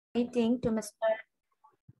Meeting to Mr.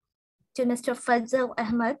 Fazal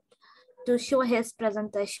Ahmad to show his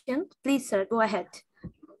presentation. Please, sir, go ahead.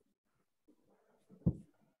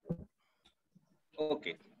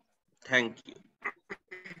 Okay, thank you.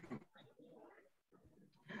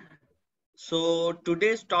 So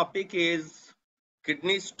today's topic is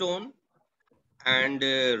kidney stone and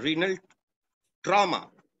renal trauma.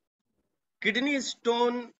 Kidney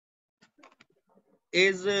stone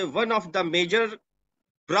is one of the major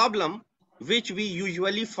problem which we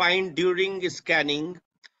usually find during scanning,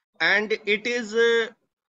 and it is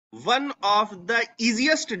one of the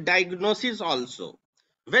easiest diagnosis also.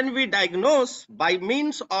 When we diagnose by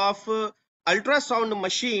means of ultrasound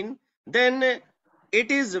machine, then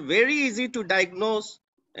it is very easy to diagnose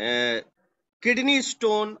kidney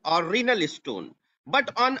stone or renal stone.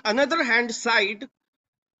 But on another hand side,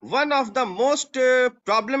 one of the most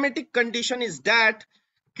problematic condition is that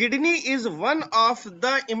kidney is one of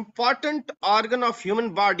the important organ of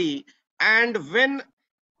human body, and when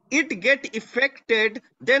it get affected,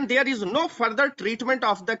 then there is no further treatment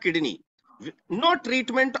of the kidney, no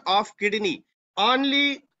treatment of kidney,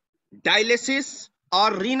 only dialysis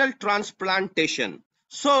or renal transplantation.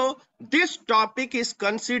 So this topic is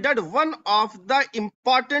considered one of the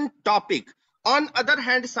important topic. On other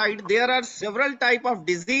hand side, there are several type of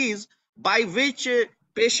disease by which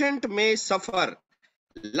patient may suffer,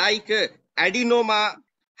 like adenoma,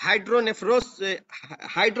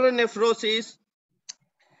 hydronephrosis,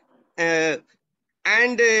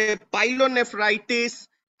 and pyelonephritis,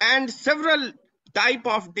 and several type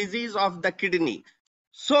of disease of the kidney.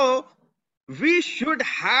 So we should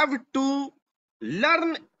have to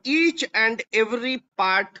learn each and every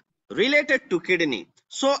part related to kidney.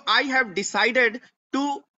 So I have decided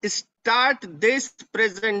to start this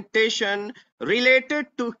presentation related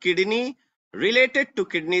to kidney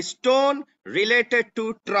stone, related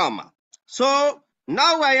to trauma. So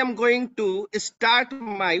now I am going to start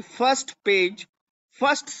my first page,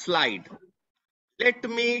 first slide. Let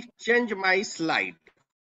me change my slide.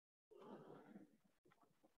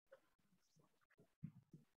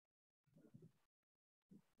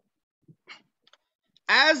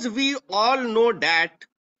 As we all know that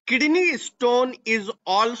kidney stone is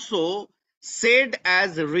also said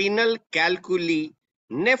as renal calculi,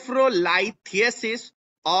 nephrolithiasis,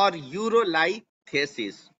 or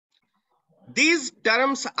urolithiasis. These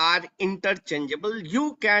terms are interchangeable.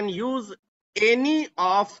 You can use any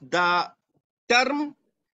of the term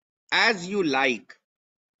as you like.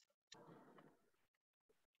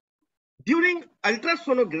 During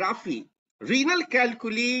ultrasonography, renal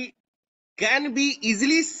calculi can be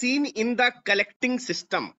easily seen in the collecting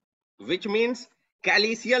system, which means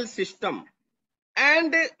calyceal system,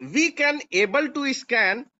 and we can able to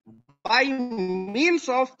scan by means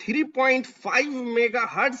of 3.5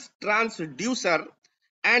 megahertz transducer,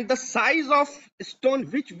 and the size of stone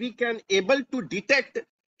which we can able to detect,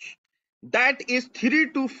 that is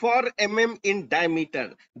 3 to 4 mm in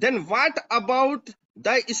diameter. Then what about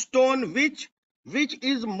the stone which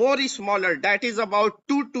is more smaller, that is about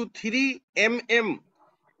 2 to 3 mm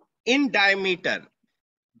in diameter?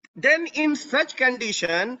 Then in such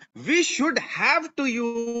condition, we should have to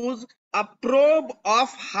use a probe of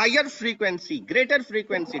higher frequency, greater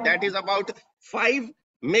frequency, that is about 5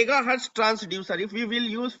 megahertz transducer. If we will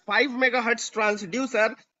use 5 megahertz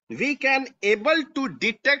transducer, we can able to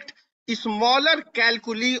detect smaller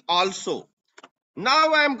calculi also.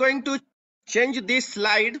 Now I am going to change this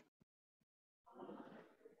slide.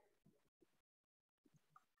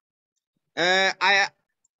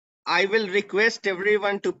 I will request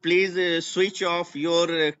everyone to please switch off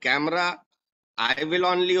your camera. I will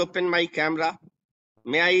only open my camera.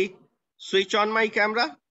 May I switch on my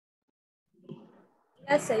camera?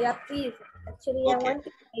 Yes, sir. Yeah, please. Actually, Okay. I want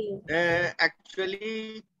to hear you.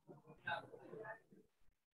 Actually,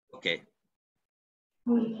 okay.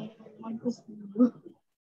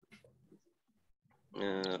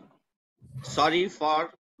 Sorry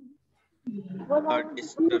for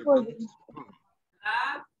disturbance.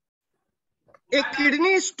 A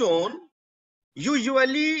kidney stone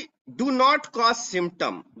usually do not cause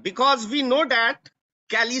symptom because we know that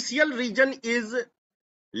calyceal region is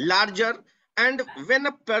larger, and when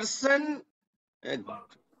a person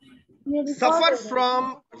suffer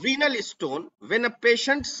from renal stone, when a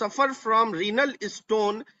patient suffer from renal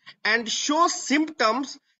stone and shows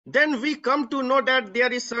symptoms, then we come to know that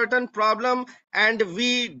there is certain problem, and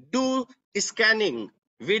we do scanning.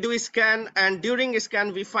 We do scan, and during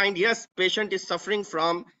scan we find, yes, patient is suffering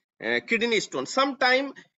from kidney stone.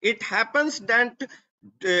 Sometimes it happens that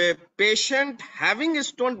patient having a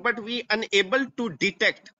stone, but we unable to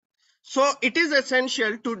detect. So it is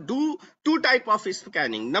essential to do two type of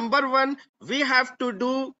scanning. Number one, we have to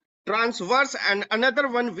do transverse, and another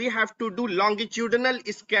one we have to do longitudinal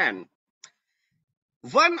scan.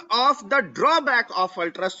 One of the drawback of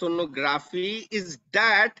ultrasonography is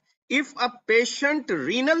that if a patient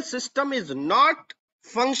renal system is not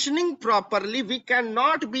functioning properly, we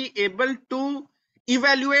cannot be able to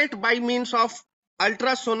evaluate by means of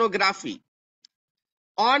ultrasonography.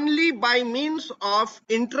 Only by means of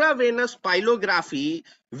intravenous pylography,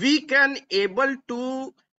 we can able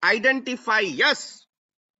to identify, yes,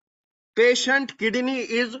 patient kidney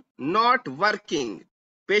is not working.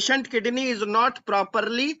 Patient kidney is not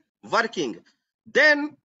properly working.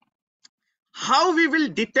 Then how we will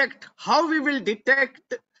detect?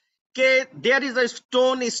 Okay, there is a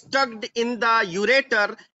stone stuck in the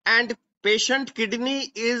ureter and patient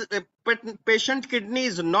kidney is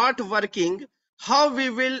not working. How we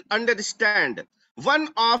will understand? One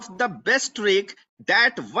of the best trick,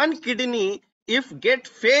 that one kidney if get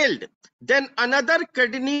failed, then another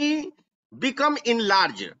kidney become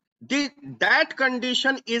enlarged. That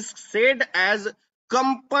condition is said as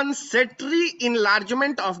compensatory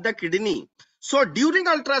enlargement of the kidney. So during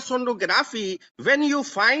ultrasonography, when you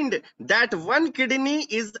find that one kidney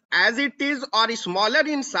is as it is or smaller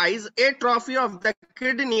in size, atrophy of the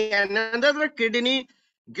kidney, and another kidney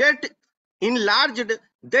get enlarged,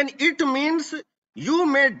 then it means you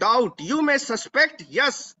may doubt, you may suspect,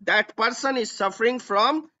 yes, that person is suffering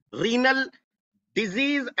from renal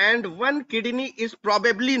disease and one kidney is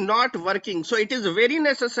probably not working. So it is very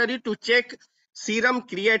necessary to check serum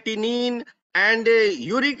creatinine and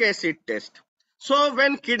uric acid test. So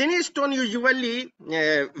when kidney stone usually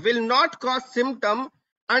will not cause symptom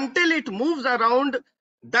until it moves around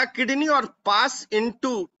the kidney or pass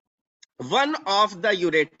into one of the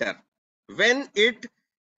ureter. When it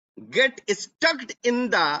get stuck in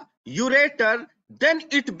the ureter, then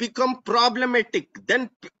it become problematic.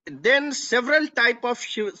 Then several type of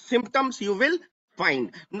symptoms you will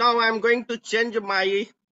find. Now I am going to change my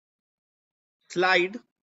slide.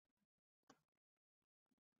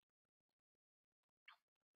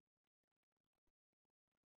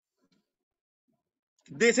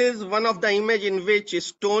 This is one of the image in which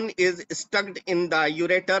stone is stuck in the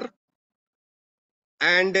ureter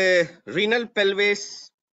and renal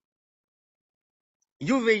pelvis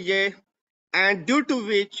UVJ, and due to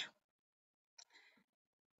which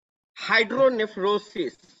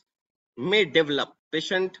hydronephrosis may develop.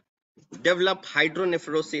 Patient develop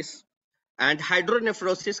hydronephrosis, and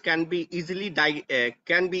hydronephrosis can be easily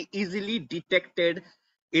detected.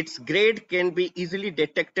 Its grade can be easily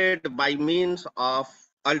detected by means of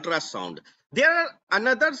ultrasound. There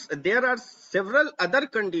are several other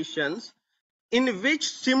conditions in which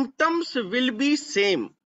symptoms will be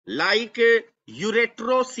same, like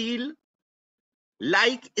ureterocele,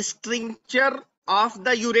 like stricture of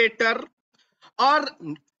the ureter, or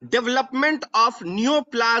development of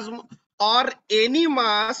neoplasm or any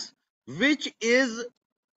mass which is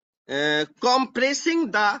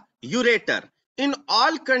compressing the ureter. In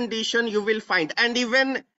all condition you will find, and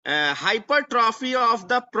even hypertrophy of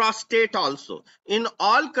the prostate also. In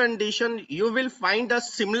all condition you will find a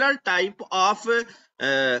similar type of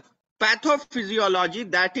pathophysiology,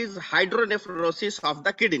 that is hydronephrosis of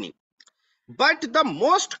the kidney. But the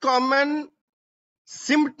most common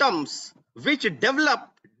symptoms which develop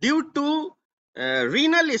due to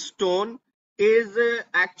renal stone is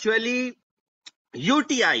actually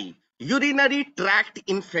UTI, urinary tract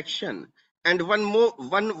infection, and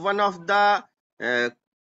one of the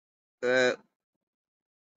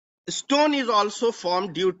stone is also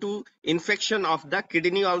formed due to infection of the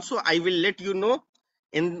kidney also. I will let you know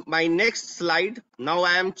in my next slide. Now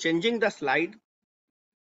I am changing the slide.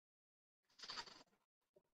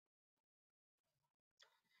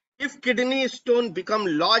 If kidney stone become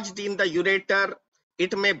lodged in the ureter,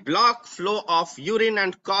 it may block flow of urine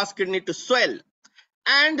and cause kidney to swell,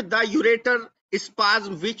 and the ureter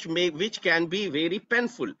spasm, which can be very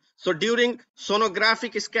painful. So during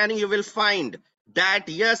sonographic scanning you will find that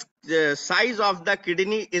yes, the size of the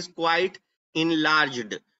kidney is quite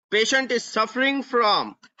enlarged. Patient is suffering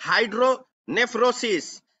from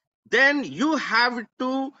hydronephrosis. Then you have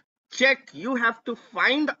to check, you have to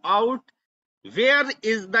find out where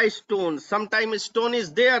is the stone. Sometimes stone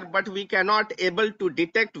is there but we cannot able to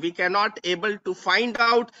detect, we cannot able to find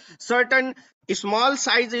out certain small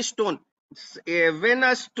size stone. When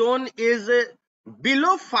a stone is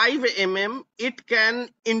below 5 mm, it can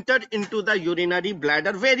enter into the urinary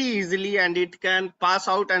bladder very easily and it can pass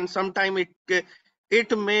out, and sometimes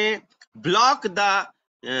it may block the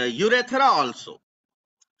urethra also.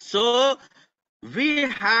 So we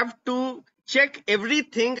have to check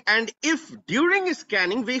everything, and if during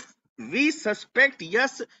scanning we suspect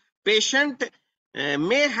yes patient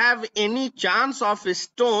may have any chance of a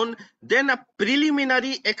stone, then a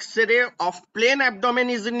preliminary x-ray of plain abdomen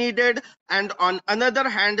is needed, and on another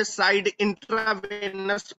hand side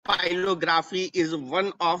intravenous pyelography is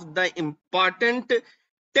one of the important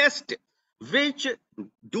tests which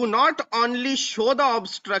do not only show the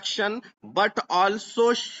obstruction but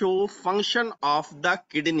also show function of the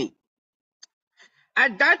kidney.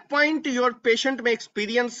 At that point, your patient may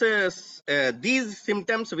experience these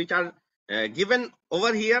symptoms which are given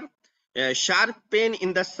over here: sharp pain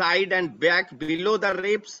in the side and back below the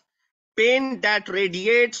ribs, pain that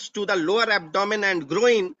radiates to the lower abdomen and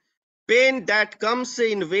groin, pain that comes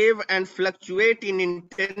in wave and fluctuate in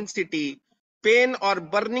intensity, pain or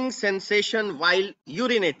burning sensation while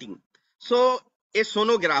urinating. So a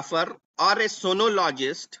sonographer or a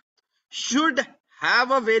sonologist should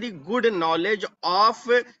have a very good knowledge of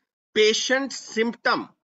patient symptom.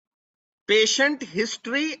 Patient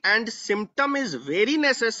history and symptom is very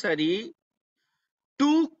necessary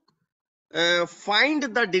to find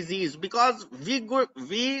the disease, because we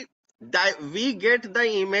get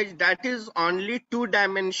the image that is only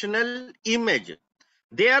two-dimensional image.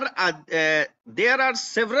 There are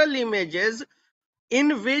several images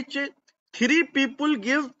in which three people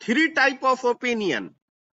give three type of opinion,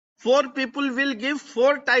 four people will give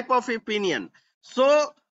four type of opinion.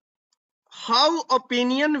 So how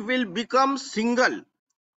opinion will become single?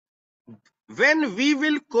 When we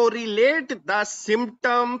will correlate the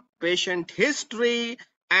symptom, patient history,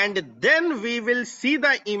 and then we will see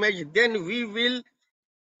the image, then we will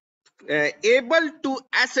able to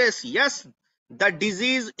assess yes the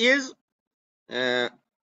disease is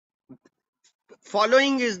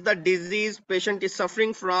following is the disease, patient is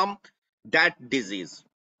suffering from that disease.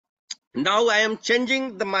 Now I am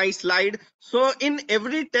changing my slide. So in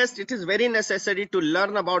every test, it is very necessary to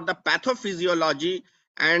learn about the pathophysiology,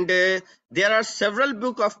 and there are several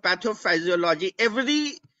books of pathophysiology.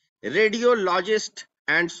 Every radiologist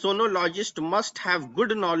and sonologist must have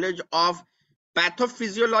good knowledge of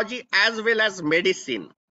pathophysiology as well as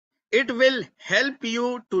medicine. It will help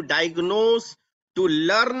you to diagnose, to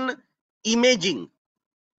learn imaging.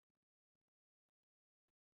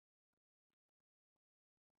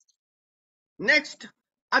 Next,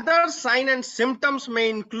 other signs and symptoms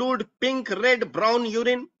may include pink, red, brown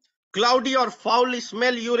urine, cloudy or foul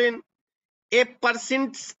smell urine, a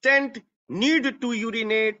persistent need to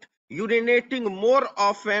urinate, urinating more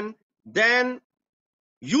often than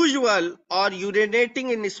usual or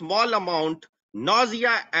urinating in a small amount,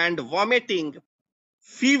 nausea and vomiting,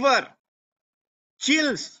 fever,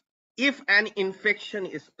 chills if an infection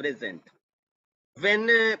is present. When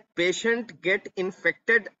a patient get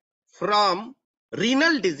infected from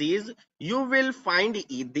renal disease, you will find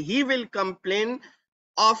he will complain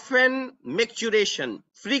often micturition,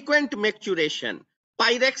 frequent micturition,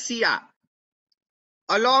 pyrexia,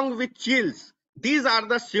 along with chills. These are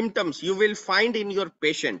the symptoms you will find in your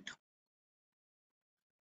patient.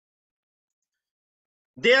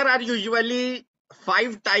 There are usually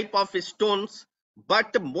 5 type of stones,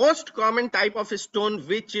 but the most common type of stone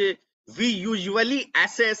which we usually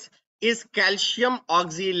assess is calcium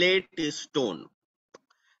oxalate stone.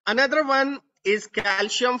 Another one is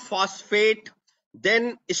calcium phosphate,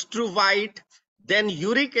 then struvite, then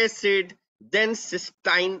uric acid, then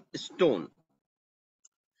cystine stone.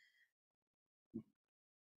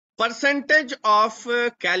 Percentage of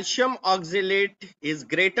calcium oxalate is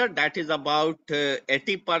greater, that is about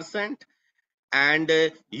 80%,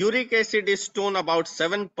 and uric acid stone about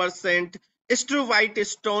 7%, struvite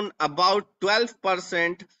stone about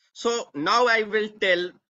 12%. So now I will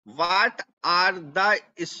tell what are the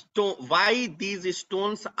stone, why these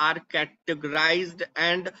stones are categorized,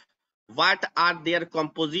 and what are their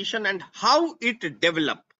composition and how it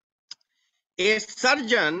develop. A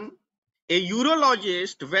surgeon, a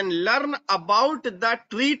urologist, when learn about the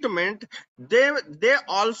treatment, they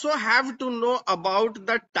also have to know about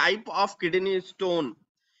the type of kidney stone.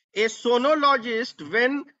 A sonologist,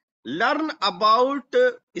 when learn about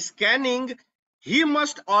scanning, he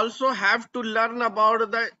must also have to learn about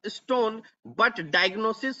the stone, but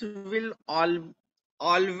diagnosis will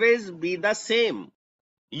always be the same.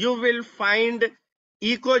 You will find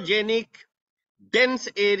echogenic, dense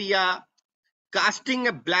area, casting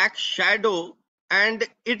a black shadow, and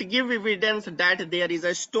it give evidence that there is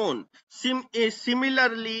a stone.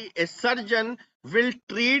 Similarly, a surgeon will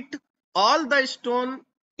treat all the stone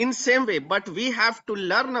in same way, but we have to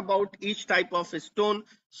learn about each type of stone.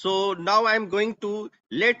 So now I am going to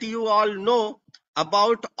let you all know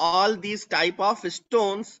about all these type of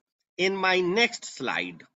stones in my next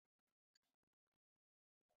slide.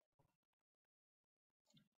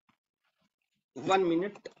 One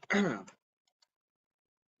minute.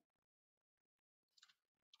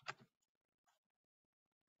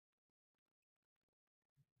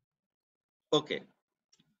 Okay.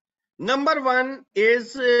 Number one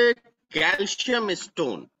is calcium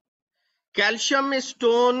stone. Calcium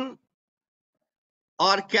stone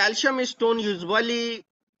usually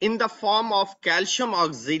in the form of calcium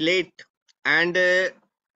oxalate, and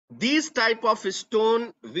these type of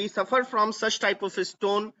stone, we suffer from such type of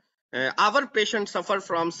stone. Our patients suffer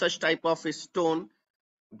from such type of stone.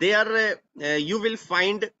 There you will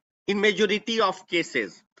find in majority of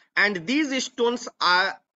cases, and these stones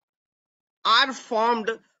are formed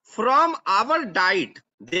from our diet.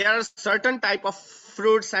 There are certain type of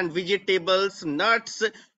fruits and vegetables, nuts,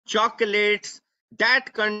 chocolates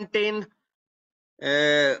that contain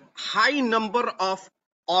high number of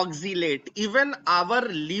oxalate. Even our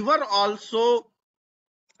liver also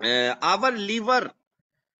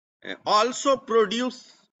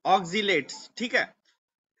produce oxalates. ठीक है?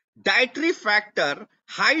 Dietary factor,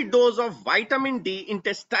 high dose of vitamin D,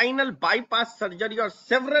 intestinal bypass surgery, or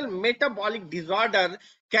several metabolic disorders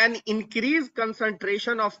can increase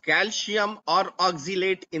concentration of calcium or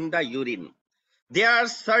oxalate in the urine. There are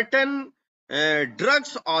certain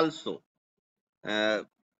drugs also,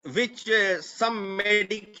 which some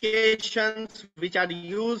medications which are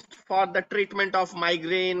used for the treatment of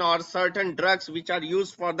migraine, or certain drugs which are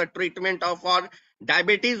used for the treatment of our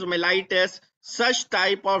diabetes mellitus. Such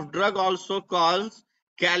type of drug also causes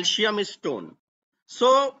calcium stone.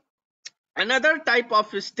 So another type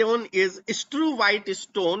of stone is straw white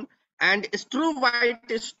stone, and straw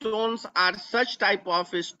white stones are such type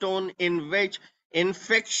of stone in which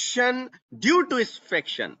infection due to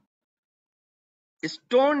infection,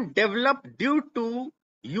 stone develop due to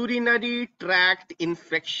urinary tract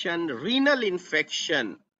infection, renal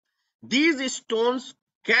infection. These stones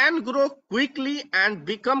can grow quickly and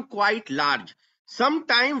become quite large,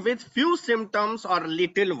 sometimes with few symptoms or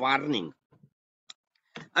little warning.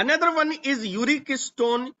 Another one is uric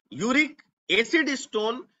stone, uric acid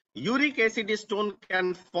stone. Uric acid stone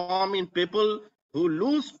can form in people who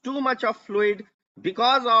lose too much of fluid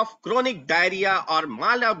because of chronic diarrhea or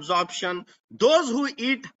malabsorption, those who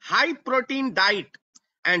eat high protein diet,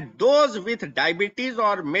 and those with diabetes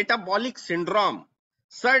or metabolic syndrome.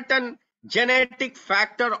 Certain genetic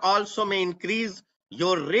factor also may increase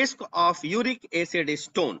your risk of uric acid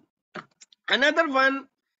stone. Another one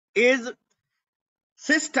is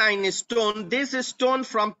cystine stone. This is stone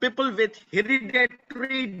from people with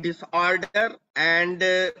hereditary disorder, and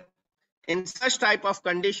in such type of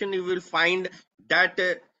condition you will find that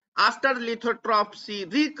after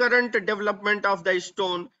lithotripsy, recurrent development of the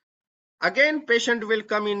stone, again patient will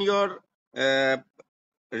come in your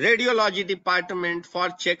radiology department for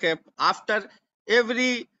checkup. After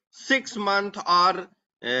every 6 months or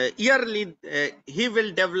yearly, he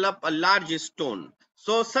will develop a large stone.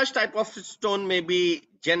 So such type of stone may be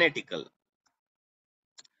genetical.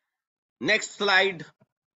 Next slide.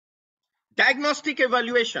 Diagnostic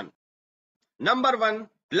evaluation. Number one,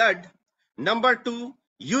 blood. Number two,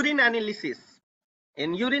 urine analysis.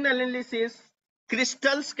 In urine analysis,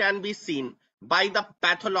 crystals can be seen by the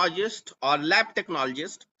pathologist or lab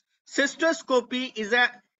technologist. Cystoscopy is an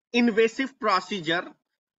invasive procedure.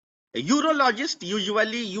 Urologists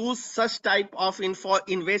usually use such type of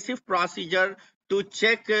invasive procedure to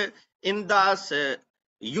check in the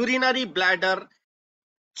urinary bladder,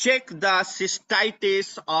 check the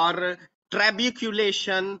cystitis or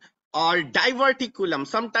trabeculation or diverticulum.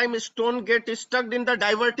 Sometimes stone get stuck in the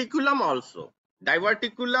diverticulum also.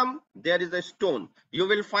 Diverticulum, there is a stone. You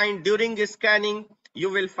will find during scanning, you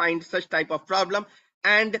will find such type of problem.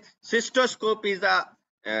 And cystoscope is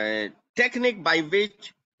a technique by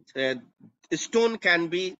which stone can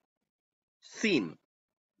be seen.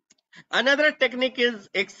 Another technique is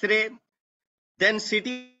X-ray, then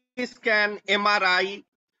CT scan, MRI.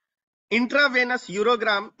 Intravenous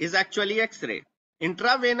urogram is actually X-ray.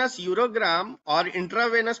 Intravenous urogram or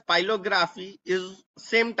intravenous pyelography is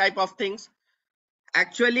same type of things.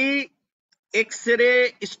 Actually,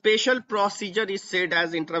 X-ray special procedure is said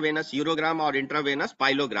as intravenous urogram or intravenous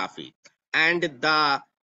pyelography. And the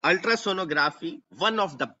ultrasonography, one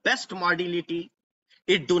of the best modality.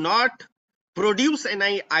 It do not produce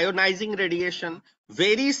any ionizing radiation,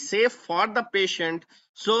 very safe for the patient.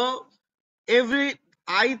 So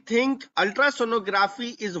I think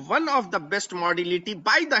ultrasonography is one of the best modality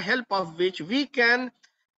by the help of which we can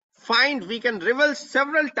we can reveal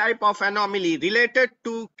several type of anomaly related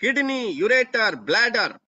to kidney, ureter,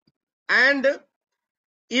 bladder, and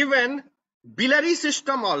even biliary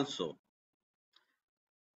system also.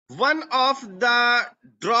 One of the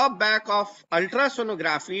drawback of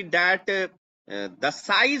ultrasonography that the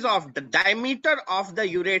size of the diameter of the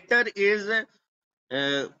ureter is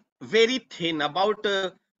very thin, about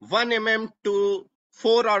 1 mm to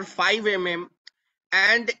 4 or 5 mm,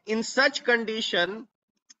 and in such condition,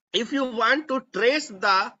 if you want to trace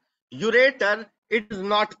the ureter, it is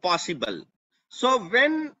not possible. So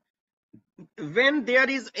when there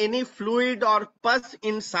is any fluid or pus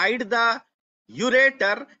inside the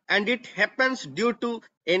ureter and it happens due to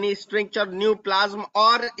any stricture, neoplasm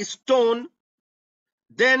or stone,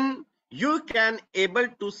 then you can able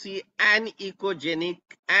to see an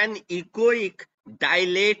echoic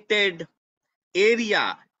dilated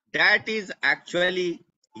area that is actually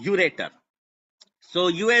ureter. So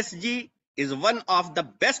USG is one of the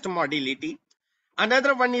best modality.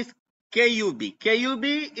 Another one is KUB.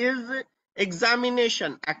 KUB is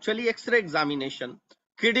examination, actually X-ray examination.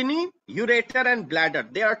 Kidney, ureter and bladder.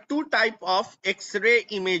 There are two type of X-ray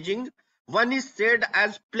imaging. One is said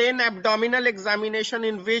as plain abdominal examination,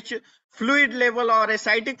 in which fluid level or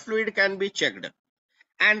ascitic fluid can be checked.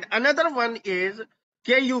 And another one is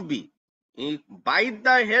KUB. By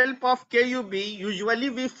the help of KUB, usually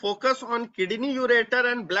we focus on kidney, ureter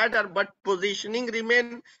and bladder, but positioning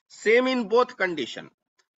remain same in both condition.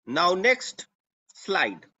 Now next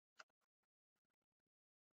slide.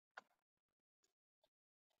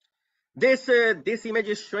 This image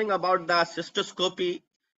is showing about the cystoscopy,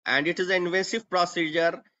 and it is an invasive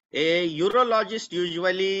procedure. A urologist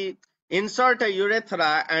usually insert a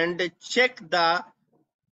urethra and check the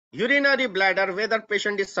urinary bladder, whether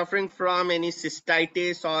patient is suffering from any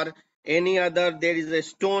cystitis or any other, there is a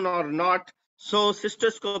stone or not. So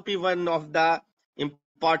cystoscopy, one of the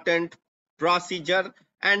important procedure,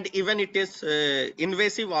 and even it is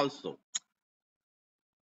invasive also.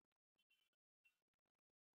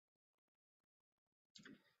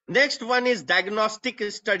 Next one is diagnostic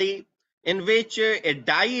study, in which a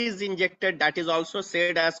dye is injected, that is also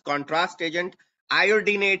said as contrast agent,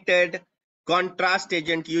 iodinated contrast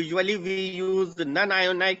agent. Usually we use the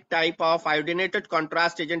non-ionic type of iodinated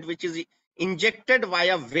contrast agent, which is injected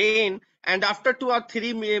via vein, and after 2 or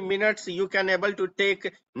 3 minutes you can able to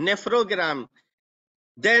take nephrogram,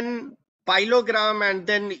 then pilogram, and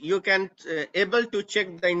then you can able to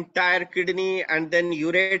check the entire kidney and then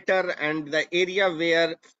ureter and the area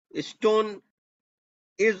where stone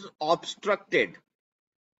is obstructed.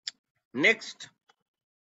 Next,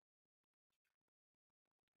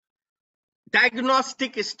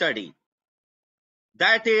 diagnostic study,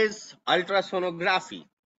 that is ultrasonography.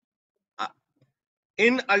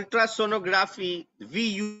 In ultrasonography,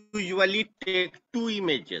 we usually take two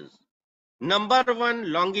images. Number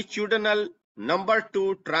one, longitudinal. Number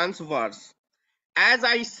two, transverse. As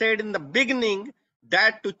I said in the beginning,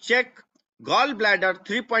 that to check gallbladder,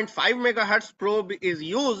 3.5 megahertz probe is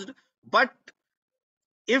used, but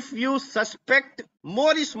if you suspect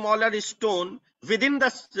more smaller stone within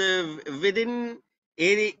the within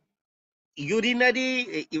a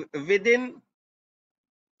urinary within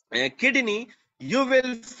kidney, you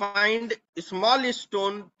will find small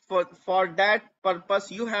stone. For that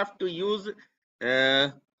purpose you have to use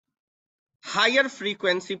higher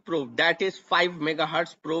frequency probe, that is 5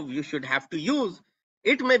 megahertz probe you should have to use.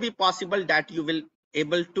 It may be possible that you will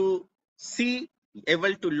able to see,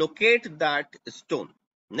 able to locate that stone.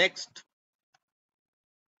 Next,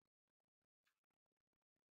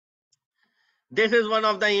 this is one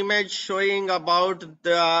of the image showing about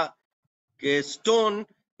the stone,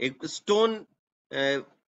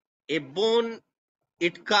 a bone,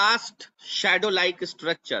 it cast shadow like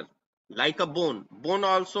structure, like a bone. Bone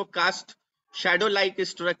also cast shadow like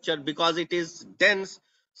structure because it is dense.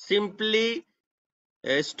 Simply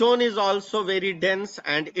stone is also very dense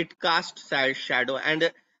and it casts shadow,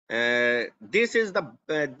 and this is the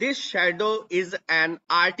this shadow is an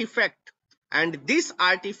artifact, and this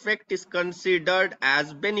artifact is considered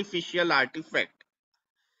as beneficial artifact.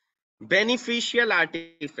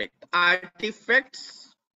 Artifacts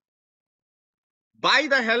by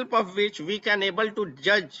the help of which we can able to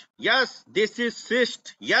judge, yes, this is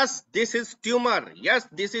cyst, yes, this is tumor, yes,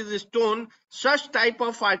 this is stone. Such type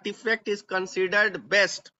of artifact is considered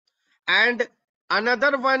best. And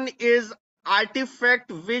another one is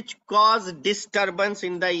artifact which cause disturbance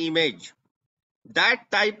in the image. That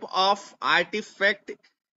type of artifact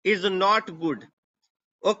is not good.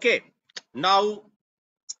 Okay, now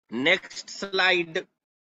next slide.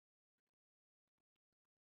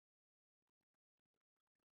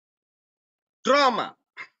 Trauma.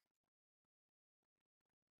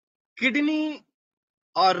 Kidney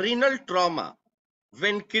or renal trauma.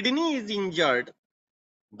 When kidney is injured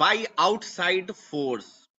by outside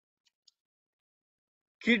force.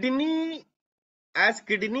 Kidney, as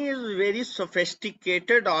kidney is a very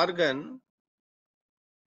sophisticated organ,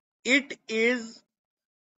 it is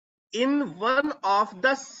in one of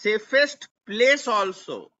the safest place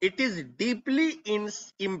also. It is deeply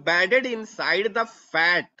embedded inside the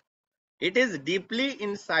fat. It is deeply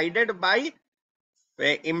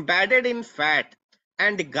embedded in fat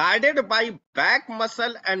and guarded by back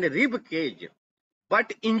muscle and rib cage.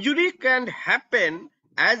 But injury can happen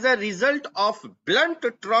as a result of blunt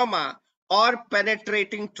trauma or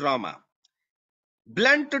penetrating trauma.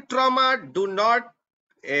 Blunt trauma do not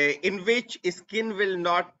in which skin will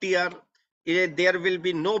not tear, there will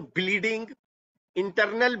be no bleeding.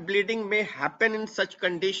 Internal bleeding may happen in such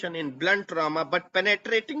condition in blunt trauma, but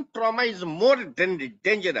penetrating trauma is more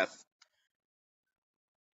dangerous.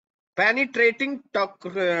 Penetrating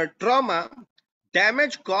trauma,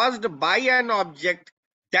 damage caused by an object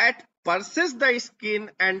that pierces the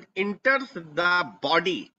skin and enters the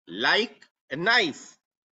body like a knife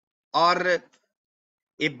or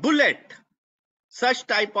a bullet. Such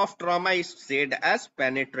type of trauma is said as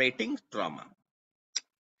penetrating trauma.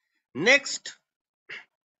 Next,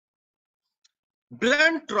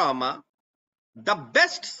 blunt trauma. The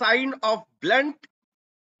best sign of blunt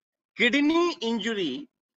kidney injury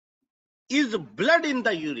is blood in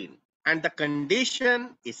the urine, and the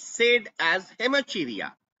condition is said as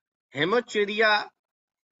hematuria. Hematuria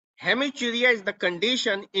is the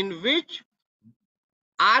condition in which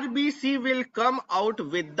RBC will come out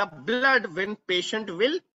with the blood when patient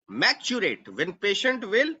will maturate.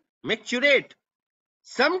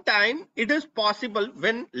 Sometime it is possible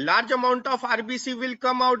when large amount of RBC will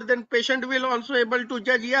come out, then patient will also able to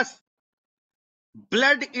judge, yes,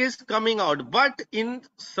 blood is coming out. But in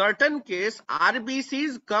certain case,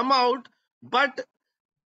 RBCs come out, but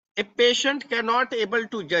a patient cannot able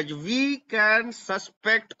to judge. We can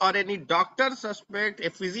suspect, or any doctor suspect,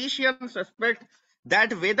 a physician suspect,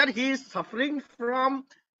 that whether he is suffering from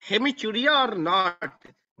hematuria or not.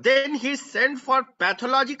 Then he sent for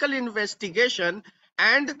pathological investigation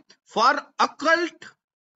and for occult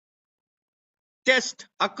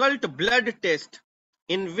blood test,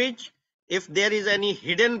 in which if there is any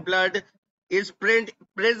hidden blood is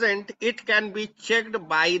present, it can be checked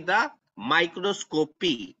by the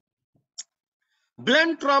microscopy.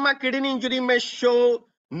 Blunt trauma kidney injury may show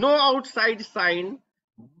no outside sign,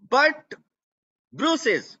 but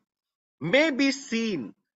bruises may be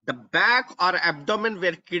seen the back or abdomen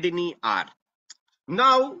where kidney are.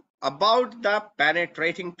 Now about the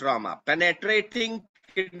penetrating trauma. Penetrating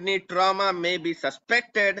kidney trauma may be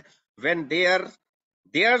suspected when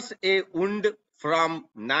there's a wound from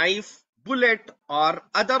knife, bullet or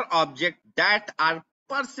other object that are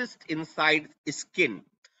persist inside skin.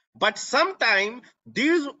 But sometimes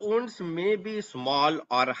these wounds may be small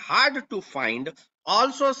or hard to find.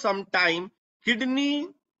 Also sometimes kidney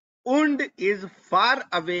wound is far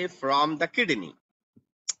away from the kidney.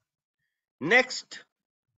 Next,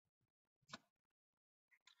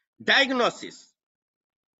 diagnosis.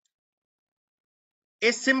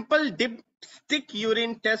 A simple dipstick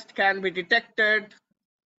urine test can be detected.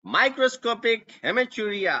 Microscopic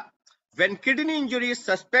hematuria. When kidney injury is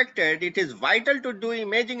suspected, it is vital to do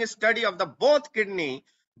imaging study of the both kidney.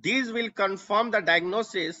 These will confirm the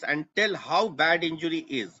diagnosis and tell how bad injury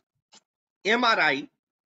is. MRI,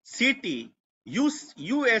 CT,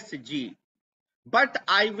 USG. But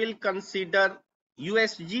I will consider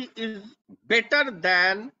USG is better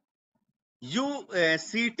than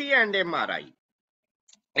CT and MRI.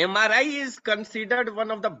 MRI is considered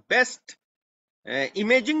one of the best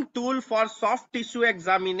imaging tool for soft tissue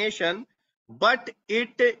examination, but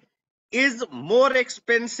it is more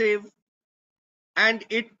expensive and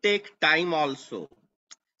it takes time also.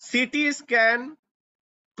 CT scan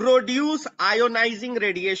produce ionizing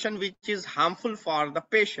radiation which is harmful for the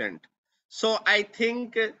patient. So I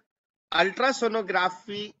think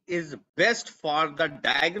ultrasonography is best for the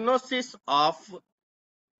diagnosis of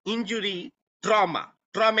injury,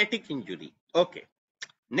 traumatic injury. Okay,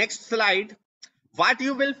 next slide. What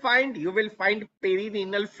you will find? You will find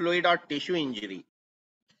perirenal fluid or tissue injury.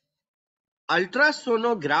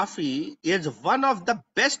 Ultrasonography is one of the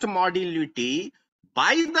best modality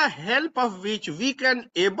by the help of which we can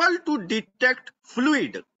able to detect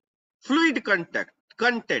fluid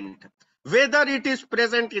content, whether it is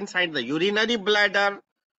present inside the urinary bladder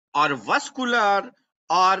or vascular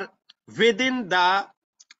or within the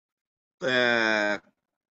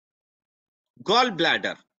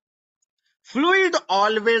gallbladder. Fluid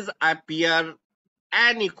always appear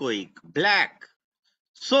anechoic, black.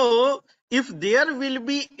 So if there will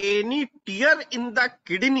be any tear in the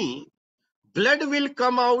kidney, blood will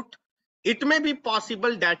come out. It may be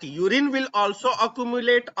possible that urine will also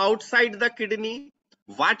accumulate outside the kidney.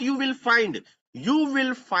 What you will find? You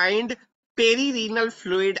will find perirenal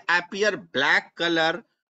fluid appear black color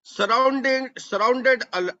surrounded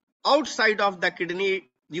outside of the kidney.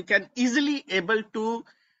 You can easily able to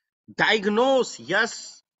diagnose,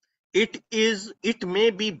 yes, it may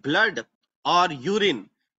be blood or urine,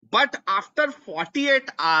 but after 48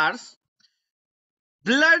 hours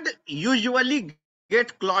blood usually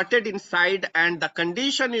get clotted inside and the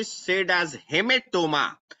condition is said as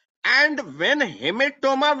hematoma. And when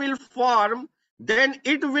hematoma will form, then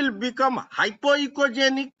it will become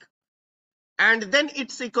hypoechogenic, and then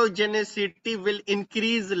its echogenicity will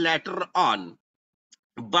increase later on.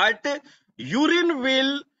 But urine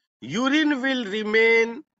will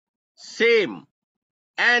remain same,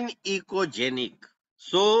 anechogenic.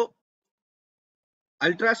 So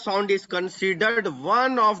ultrasound is considered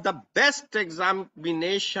one of the best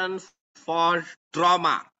examination for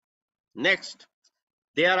trauma. Next,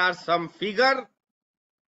 there are some figure,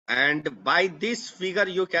 and by this figure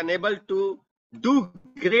you can able to do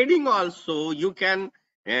grading also. You can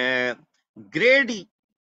grade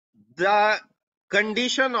the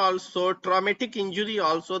condition also, traumatic injury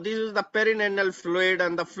also. This is the perineal fluid,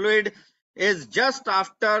 and the fluid is just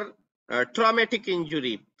after traumatic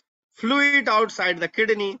injury. Fluid outside the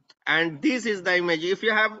kidney, and this is the image. If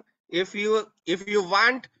you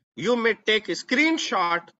want, you may take a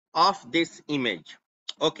screenshot of this image.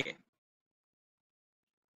 Okay.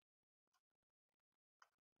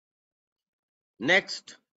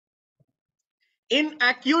 Next. In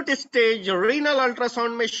acute stage, renal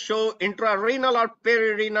ultrasound may show intrarenal or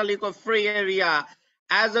perirenal echo-free area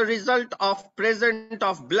as a result of presence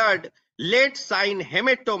of blood. Late sign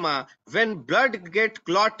hematoma. When blood get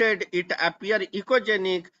clotted, it appear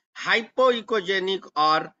echogenic, hypoechogenic,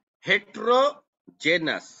 or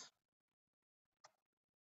heterogeneous.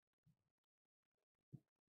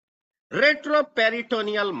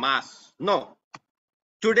 Retroperitoneal mass. No,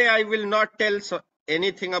 today I will not tell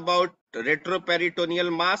anything about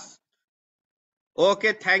retroperitoneal mass.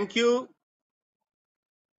 Okay, thank you.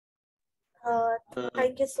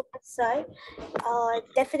 Thank you so much, sir.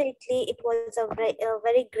 Definitely, it was a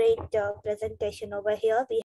very great presentation over here. We